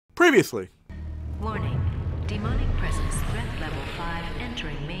Previously. Warning. Demonic presence threat level 5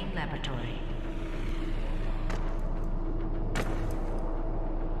 entering main laboratory.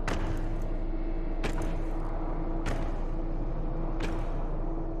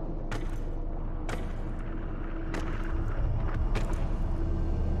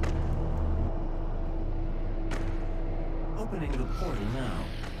 Opening the portal now.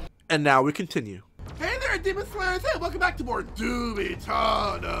 And now we continue. Hey there, Demon Slayers! Hey, welcome back to more Doom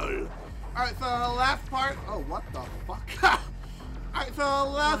Eternal! Alright, so last part... Oh, what the fuck? Alright, so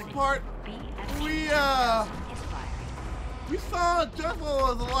last part... We saw just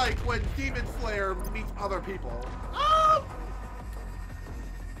what it was like when Demon Slayer meets other people.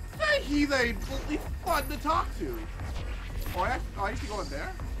 Say he's fun to talk to. Oh, I used to go in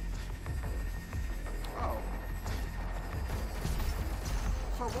there? Oh.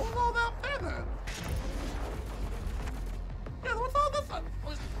 So what was all that up there then? Yeah, what's all this?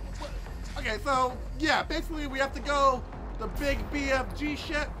 Okay, so yeah, basically we have to go the big BFG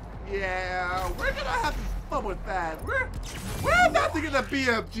shit. Yeah, we're gonna have some fun with that. We're about to get the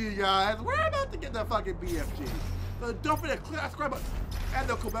BFG, guys. We're about to get the fucking BFG. So don't forget to click that subscribe button and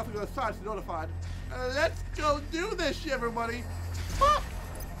the cool bell to the side to be notified. Let's go do this shit, everybody. Open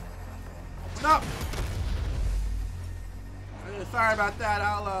up. Sorry about that.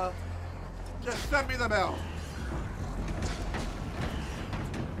 I'll just send me the bell.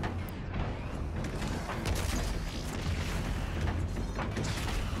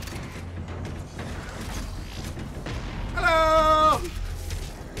 Hello.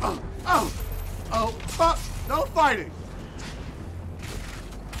 Oh, fuck! No fighting.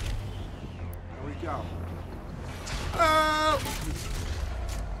 There we go. Hello.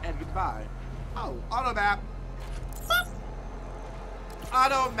 And goodbye. Oh, auto map.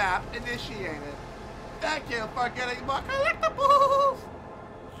 Auto map initiated. Thank you for getting more collectibles.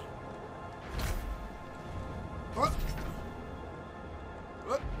 What?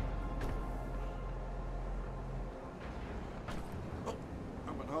 What? Oh,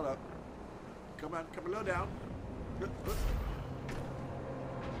 hold up. Come on, come a little down.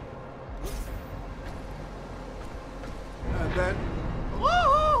 And then.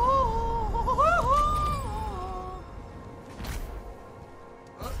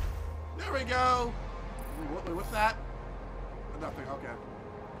 There we go. Wait, what's that? Nothing. Okay.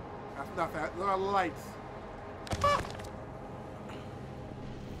 That's nothing. There are lights.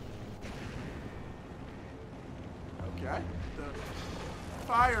 Okay. The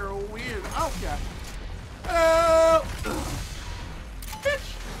fire weird. Okay. Oh! Bitch!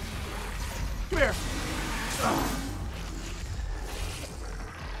 Come here.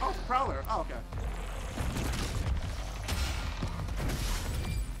 Oh, it's a prowler. Oh, okay.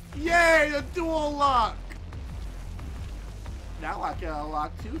 Yay, the dual lock! Now I can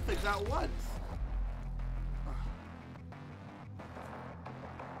unlock two things at once.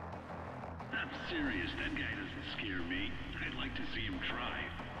 I'm serious, that guy doesn't scare me. I'd like to see him try.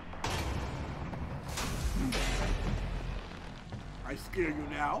 I scare you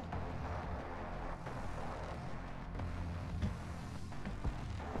now?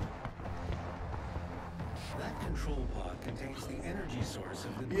 That control pod contains the energy source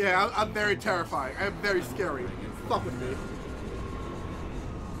of the... Yeah, I'm very terrifying. I'm very scary. Fuck with me.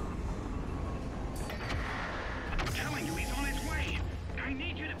 I'm telling you, he's on his way. I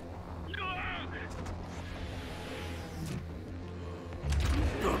need you to...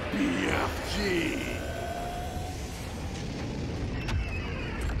 The BFG!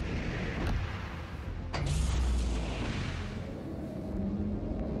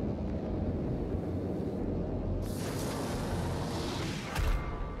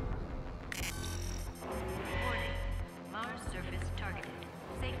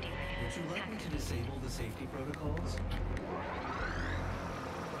 Would you like me to disable the safety protocols?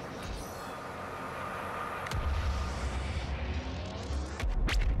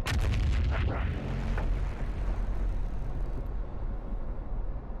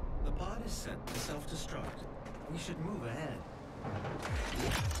 The pod is set to self-destruct. We should move ahead.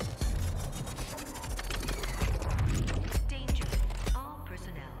 Danger. All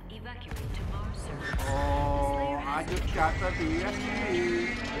personnel evacuate to Mars surface. Oh, I just got the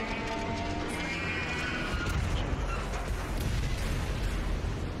BFG.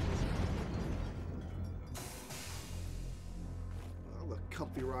 Oh, a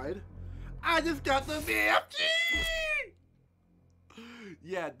comfy ride. I just got the BFG!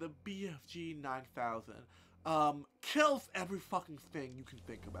 Yeah, the BFG 9000. Kills every fucking thing you can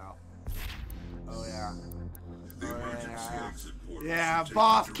think about. Oh yeah. Yeah,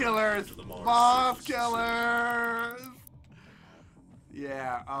 boss killers! Boss killers!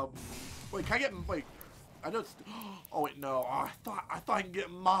 Yeah. Wait, can I get wait? I know. Oh wait, no. Oh, I thought I can get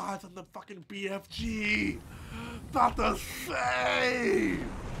mods on the fucking BFG. Not the same.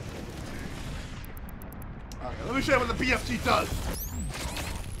 Okay, let me show you what the BFG does.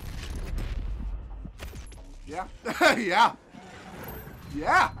 Yeah. Yeah.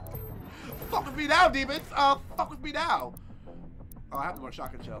 Yeah. Fuck with me now, demons. Fuck with me now. Oh, I have to go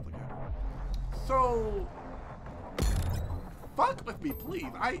shotgun shells again. So, fuck with me,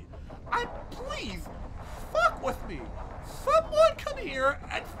 please. I please, fuck with me. Someone come here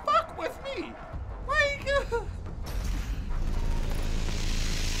and fuck with me. Like, oh.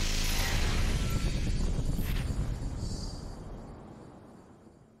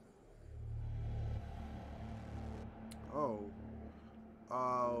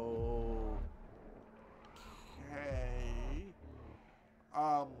 Okay.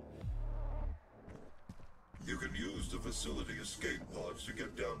 You can use the facility escape pods to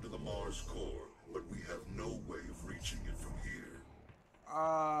get down to the Mars core, but we have no way of reaching it from here.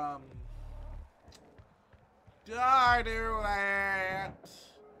 Did I do that?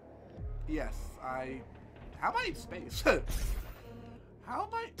 Yes, I... How am I in space? How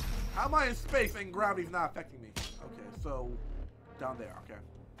am I in space and gravity's not affecting me? Okay, so... Down there, okay.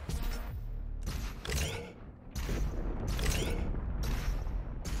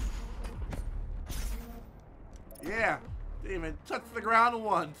 Yeah, demon, touch the ground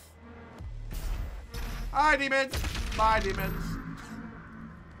once. Hi, demons. Bye, demons.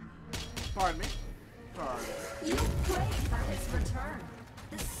 Pardon me. Sorry. You prayed for his return.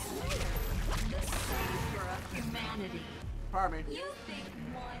 The Slayer, the savior of humanity. Pardon me. You think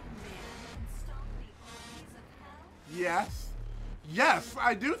one man can stop the armies of hell? Yes. Yes,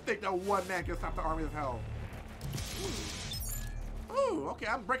 I do think that one man can stop the army of hell. Ooh, okay,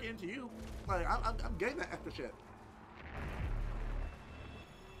 I'm breaking into you. Like, I'm getting that extra shit.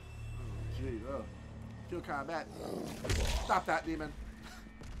 Oh, gee, kill combat. Stop that, demon.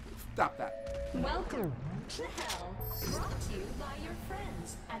 Stop that. Welcome to hell, brought to you by your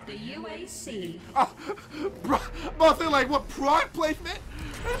friends at the UAC. Oh, bro, mostly like what product placement?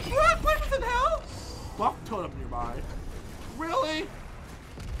 Is product placement in hell? Buff totem nearby. Really?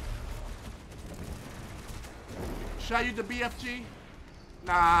 Should I use the BFG?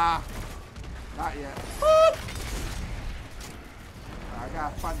 Nah, not yet. Boop! I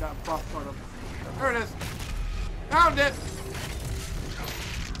gotta find that buff totem. There it is. Found it.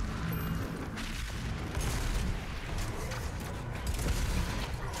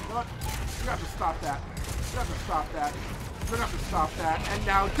 What? You have to stop that. You have to stop that. You have to stop that. And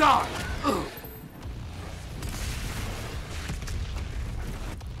now die. Ugh.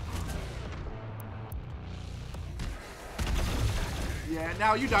 Yeah,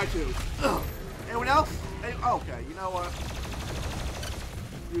 now you die too. Ugh. Anyone else? Okay, you know what?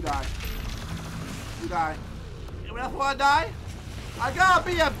 You die. You die. Anyone else wanna die? I got a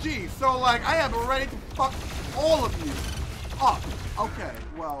BFG, so like I am ready to fuck all of you up. Okay,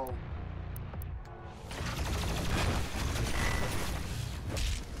 well.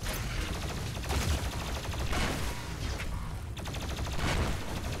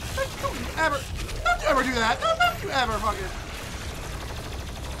 Don't you ever do that. Don't you ever fucking.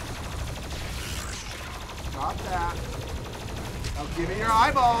 Stop that. Now give me your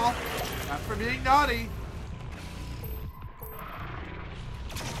eyeball. That's for being naughty.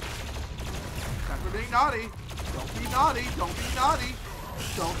 That's for being naughty. Don't be naughty. Don't be naughty.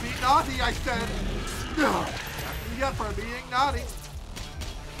 Don't be naughty, I said. That's what you get for being naughty.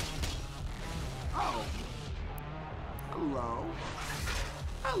 Oh. Hello.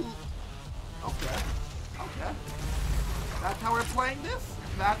 Hello. Okay. Okay. That's how we're playing this?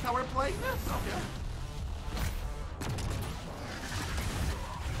 That's how we're playing this? Okay.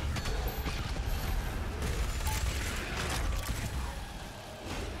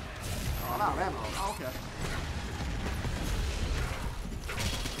 Oh, I'm out of ammo. Oh, okay.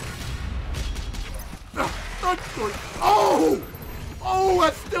 Oh! Oh,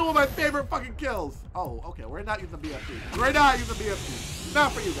 that's still one of my favorite fucking kills. Oh, okay. We're not using the BFG. We're not using the BFG.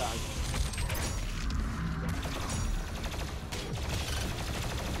 Not for you guys.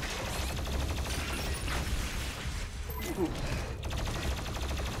 Ooh.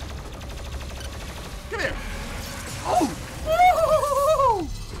 Come here. Oh!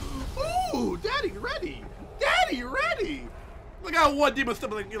 Ooh! Ooh! Daddy ready. Daddy ready. Look how one demon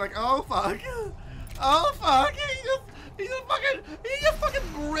stumbling. You're like, oh fuck. Oh fuck. He just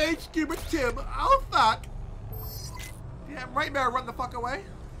fucking rage scuba Tim. Oh fuck. Damn right, man. Run the fuck away.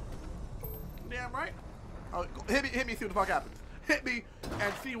 Damn right. Oh, hit me. See what the fuck happens. Hit me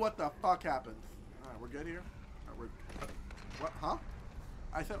and see what the fuck happens. All right, we're good here. All right, what? Huh?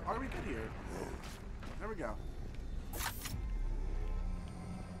 I said, are we good here? There we go.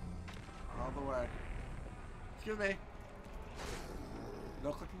 All the way. Excuse me.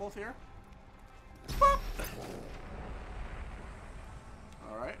 No clickables here? Boop!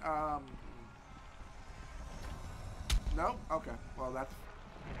 Alright, no? Okay. Well, that's...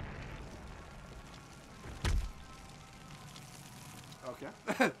 Okay.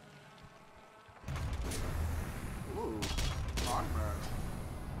 Ooh. Armor.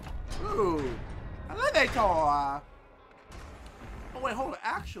 Ooh. Elevator! Oh, wait, hold on.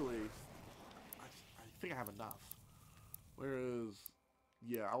 Actually, I think I have enough. Where is...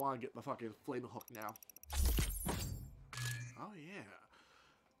 Yeah, I want to get the fucking flame hook now. Oh, yeah.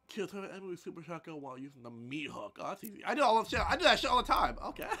 Kill turn enemy with super shotgun while using the meat hook. Oh, that's easy. I do all that shit. I do that shit all the time.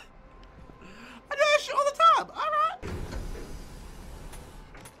 Okay. I do that shit all the time. Alright.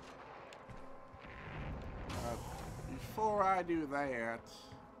 Before I do that...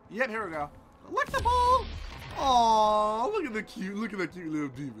 Yep, here we go. Electable! Oh, look at that cute little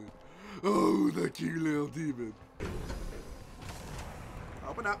demon. Oh, that cute little demon.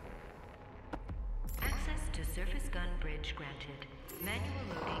 Open up. Access to surface gun bridge granted. Manual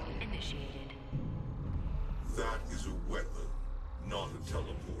loading initiated. That is a weapon, not a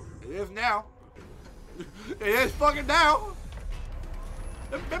teleporter. It is now. It is fucking now.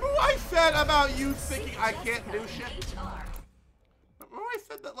 Remember what I said about you thinking I can't do shit? Remember I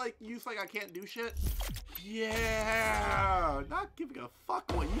said that, like, you think I can't do shit? Yeah! Not giving a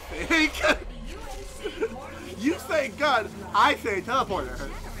fuck what you think. You say gun, I say teleporter.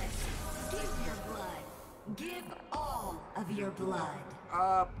 Give all of your blood.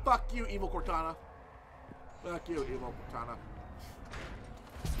 Fuck you, evil Cortana. Fuck you, evil Cortana.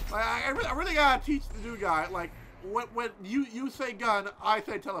 Like, I really gotta teach the new guy, like, when you say gun, I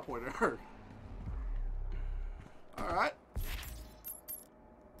say teleporter. Alright.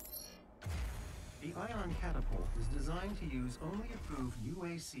 The ion catapult is designed to use only approved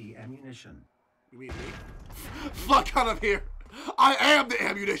UAC ammunition. You mean me? Fuck out of here! I am the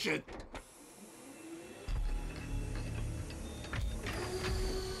ammunition!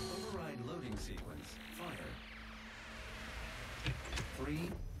 Override loading sequence. Fire.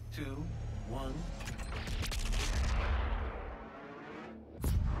 3, 2, 1.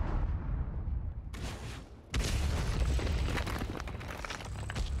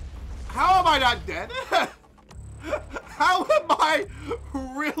 How am I not dead? How am I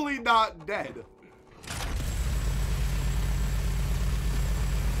really not dead?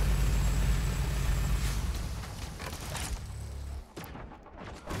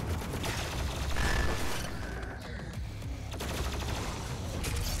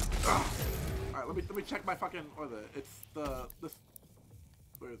 Alright, let me check my fucking it's this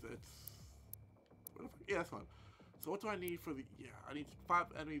where is it? Yeah, that's one. So what do I need for the... Yeah, I need 5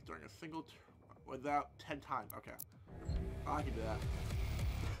 enemies during a single turn without 10 times. Okay. I can do that.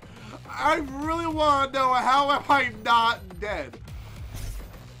 I really want to know how am I not dead?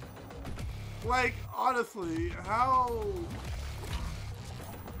 Like, honestly, how...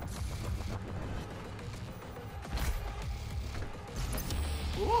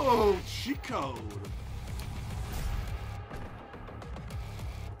 Whoa, cheat code.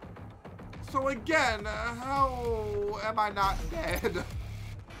 So again, how am I not dead?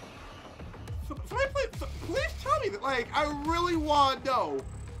 Somebody please tell me that, like, I really want to know.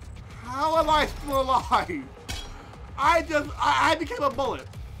 How am I still alive? I became a bullet.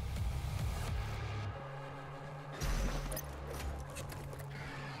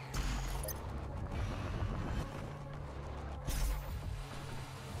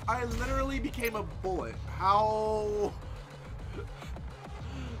 I literally became a bullet. How...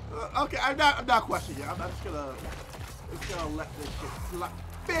 Okay, I'm not questioning it. I'm just gonna let this shit slide.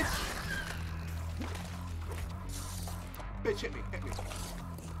 Bitch! Bitch, hit me.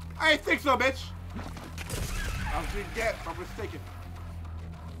 I didn't think so, bitch! I was gonna get, if I'm mistaken.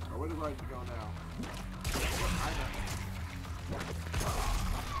 Oh, where do I need to go now?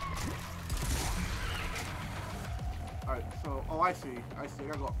 Alright, so, oh, I see. I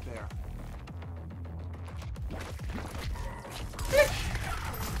gotta go up there. Bitch!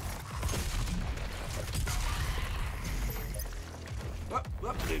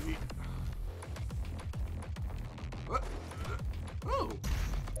 Up, baby. Oh!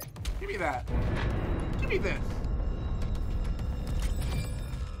 Give me that. Give me this.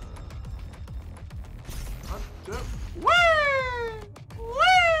 Whee!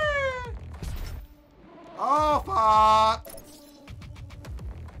 Whee! Oh, fuck!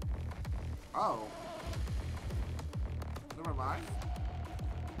 Oh. Never mind.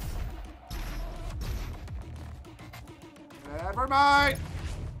 Never mind!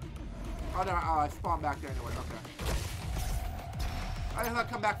 Oh, no, I spawned back there anyway. Okay. I guess I'll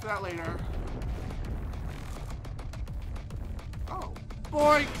come back for that later. Oh.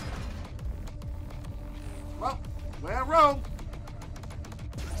 Boy! Well, way in Rome.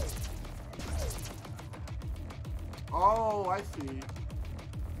 Oh, I see.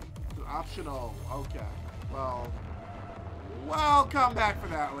 It's optional. Okay. Well, we'll come back for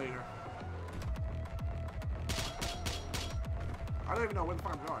that later. I don't even know where the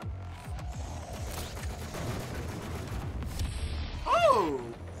fuck I'm going. Oh!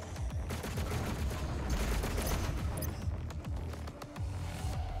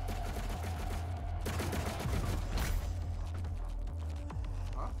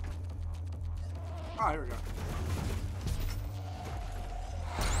 Huh? Oh, here we go.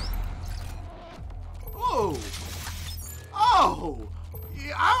 Oh! Oh!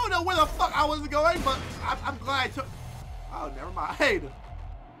 Yeah, I don't know where the fuck I was going, but I'm glad I took... Oh, never mind.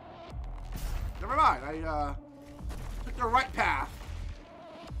 Never mind. I took the right path.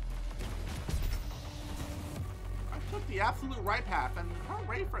 I took the absolute right path, and I'm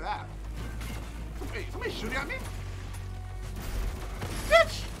ready for that. Wait, somebody shooting at me?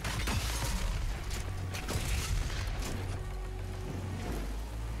 Bitch!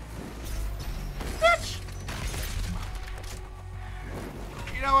 Bitch!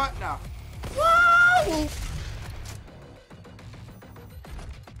 You know what? No. Whoa!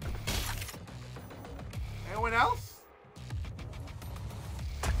 Anyone else?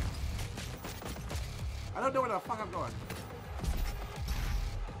 I don't know where the fuck I'm going.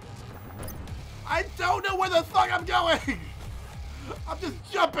 I don't know where the fuck I'm going! I'm just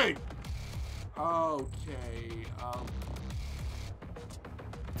jumping! Okay,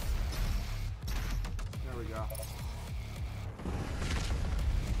 there we go.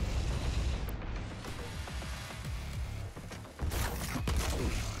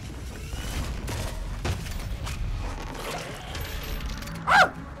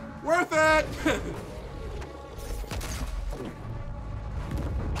 Ah! Worth it!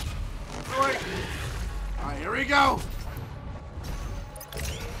 Alright, here we go!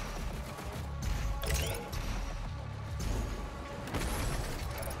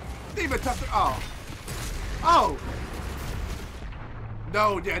 Demon Tester! Oh. Oh!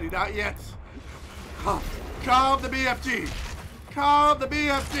 No, Daddy, not yet. Calm the BFG! Calm the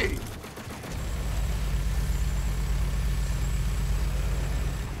BFG!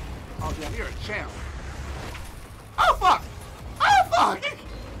 Oh, damn, you're a champ. Oh, fuck! Oh, fuck!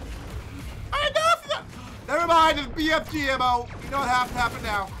 I didn't know that! Never mind, it's BFG ammo. You know what has to happen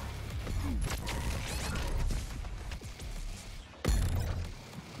now.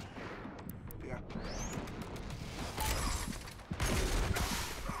 Yeah.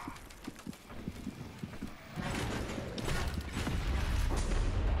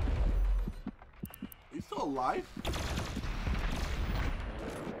 Are you still alive?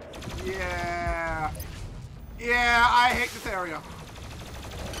 Yeah. Yeah, I hate this area.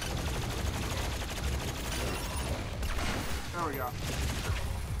 There we go.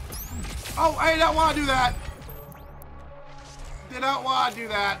 Oh, I did not want to do that. Did not want to do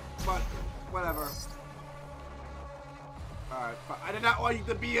that, but whatever. Alright, I did not want to use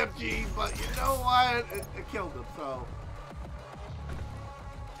the BFG, but you know what? It killed him, so.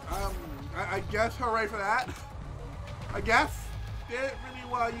 I guess hooray for that. I guess. Didn't really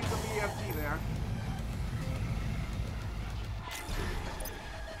want to use the BFG there.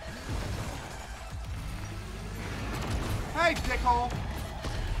 Hey, dickhole!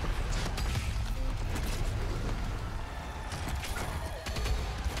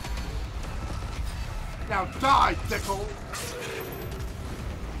 Now die, dickhole!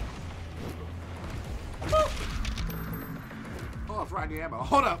 Oh, it's right, I need ammo.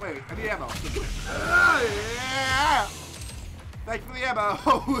 Hold up, wait, I need ammo. Yeah! Thanks for the ammo!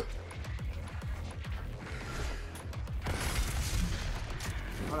 Hold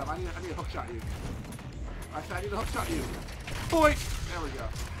up, I need a hook shot you. I said I need a hook shot you. Boy! There we go.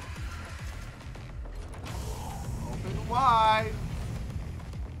 Open wide.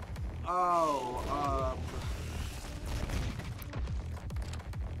 Oh,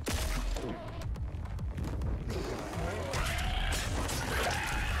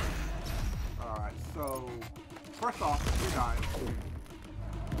 Alright, so first off, you're dying.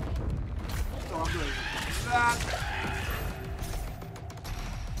 So I'm doing that.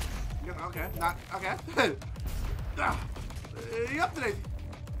 Okay, not okay. Up to date.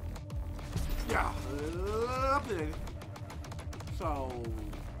 Yeah, up to date. So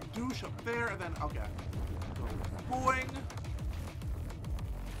douche up there, and then okay. So boing.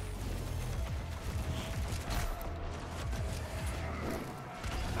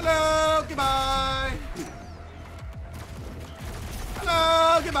 Hello, goodbye.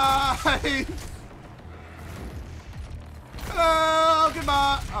 Hello, goodbye. Hello,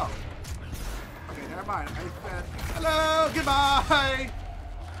 goodbye. Oh. Okay, never mind. I said hello, goodbye.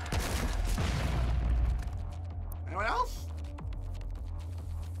 Anyone else?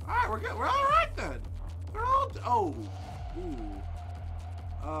 Alright, we're good. We're alright then. We're all. Oh. Ooh.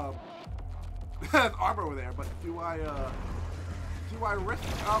 There's armor over there, but do I risk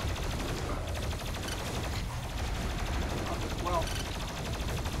it?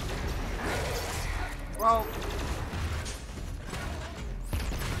 Well.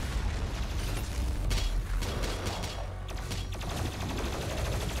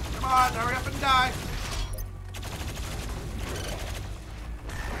 Come on, hurry up and die.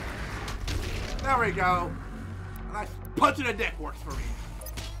 There we go. A nice punch in the dick works for me.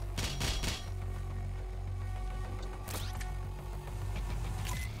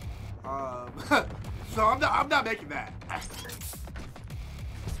 So I'm not making that.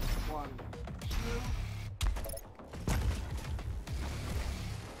 1, 2,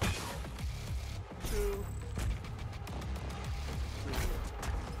 2, 3,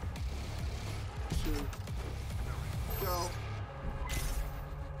 2, go.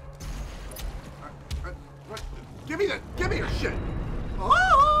 Give me your shit. Alright,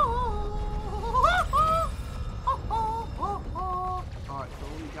 so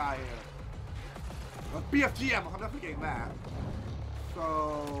what we got here? BFG ammo, I'm definitely getting that. So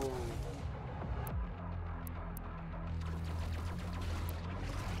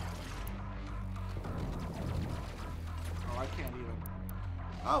oh, I can't even.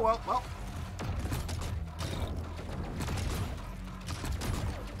 Oh well.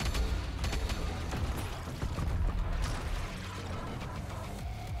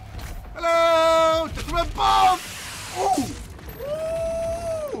 Hello! Just a bomb! Ooh!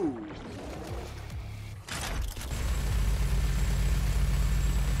 Ooh!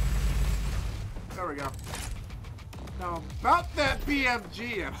 There we go. Now, about that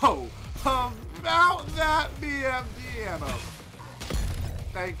BFG ammo. About that BFG ammo.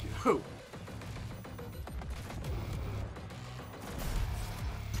 Thank you.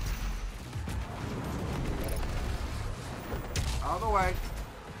 Out of the way.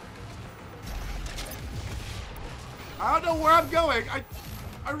 I don't know where I'm going. I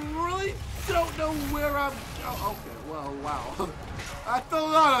really don't know where I'm. Oh, okay. Well, wow. That's a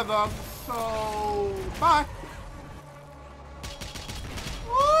lot of them. So, bye.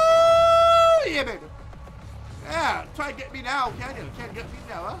 Woo! Yeah, baby. Yeah, try to get me now, can you? Can't get me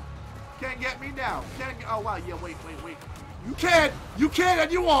now, huh? Can't get me now. Can't get. Oh wow. Yeah. Wait. You can. You can,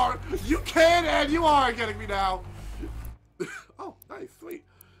 and you are. You can, and you are getting me now. Oh, nice, sweet.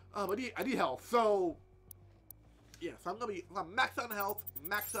 I need health. So. Yeah, so I'm max on health,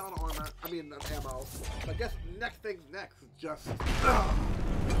 max on armor, ammo. So I guess next thing's next is just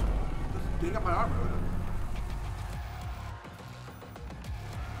dig up my armor.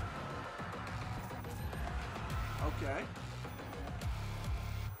 Okay.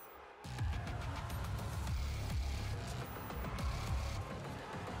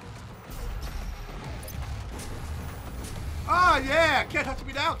 Oh yeah, can't touch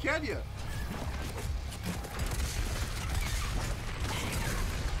me now, can you?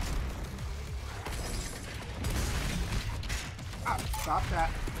 Stop that.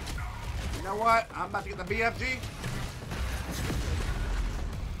 You know what? I'm about to get the BFG.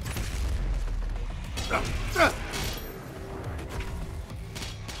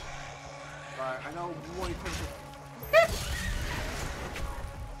 Alright, I know more things.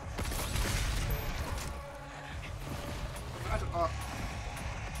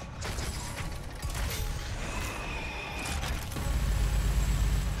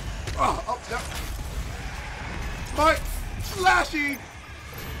 Oh, no. Mike! Slashy!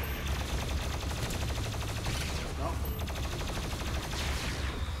 No.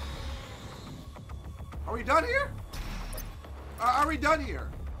 Are we done here? Are we done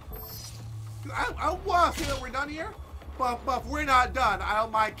here? I want to say that we're done here, but if we're not done, I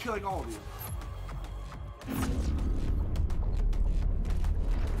don't mind killing all of you.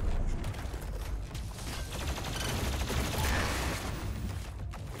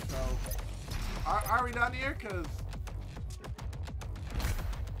 So, are we done here? Because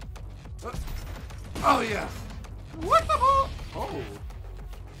oh yeah. What the hell? Oh.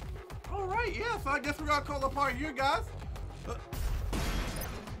 Alright, yeah, so I guess we're gonna call it part here, guys.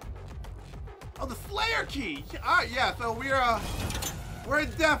 Oh, the Slayer key! Alright, yeah, so we're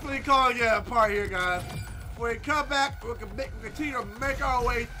definitely calling it a part here, guys. When we come back, we can continue to make our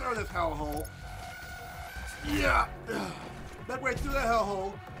way through this hellhole. Yeah. Make our way through the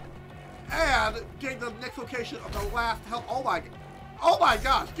hellhole. and getting the next location of the last hell. Oh my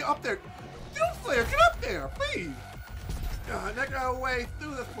gosh, get up there. Doomslayer, get up there, please. Make our way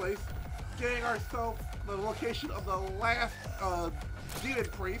through this place, getting ourselves the location of the last demon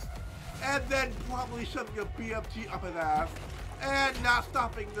priest, and then probably shoving a BFG up his ass, and not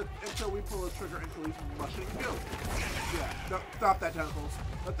stopping until we pull the trigger until he's mushing goo. Yeah, no, stop that, tentacles.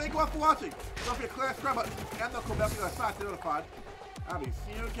 But thank you all for watching. Don't forget to click that subscribe button and the cool bell to start to notified. I'll be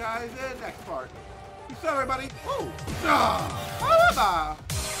seeing you guys in the next part. Peace out, everybody. Woo! Bye-bye.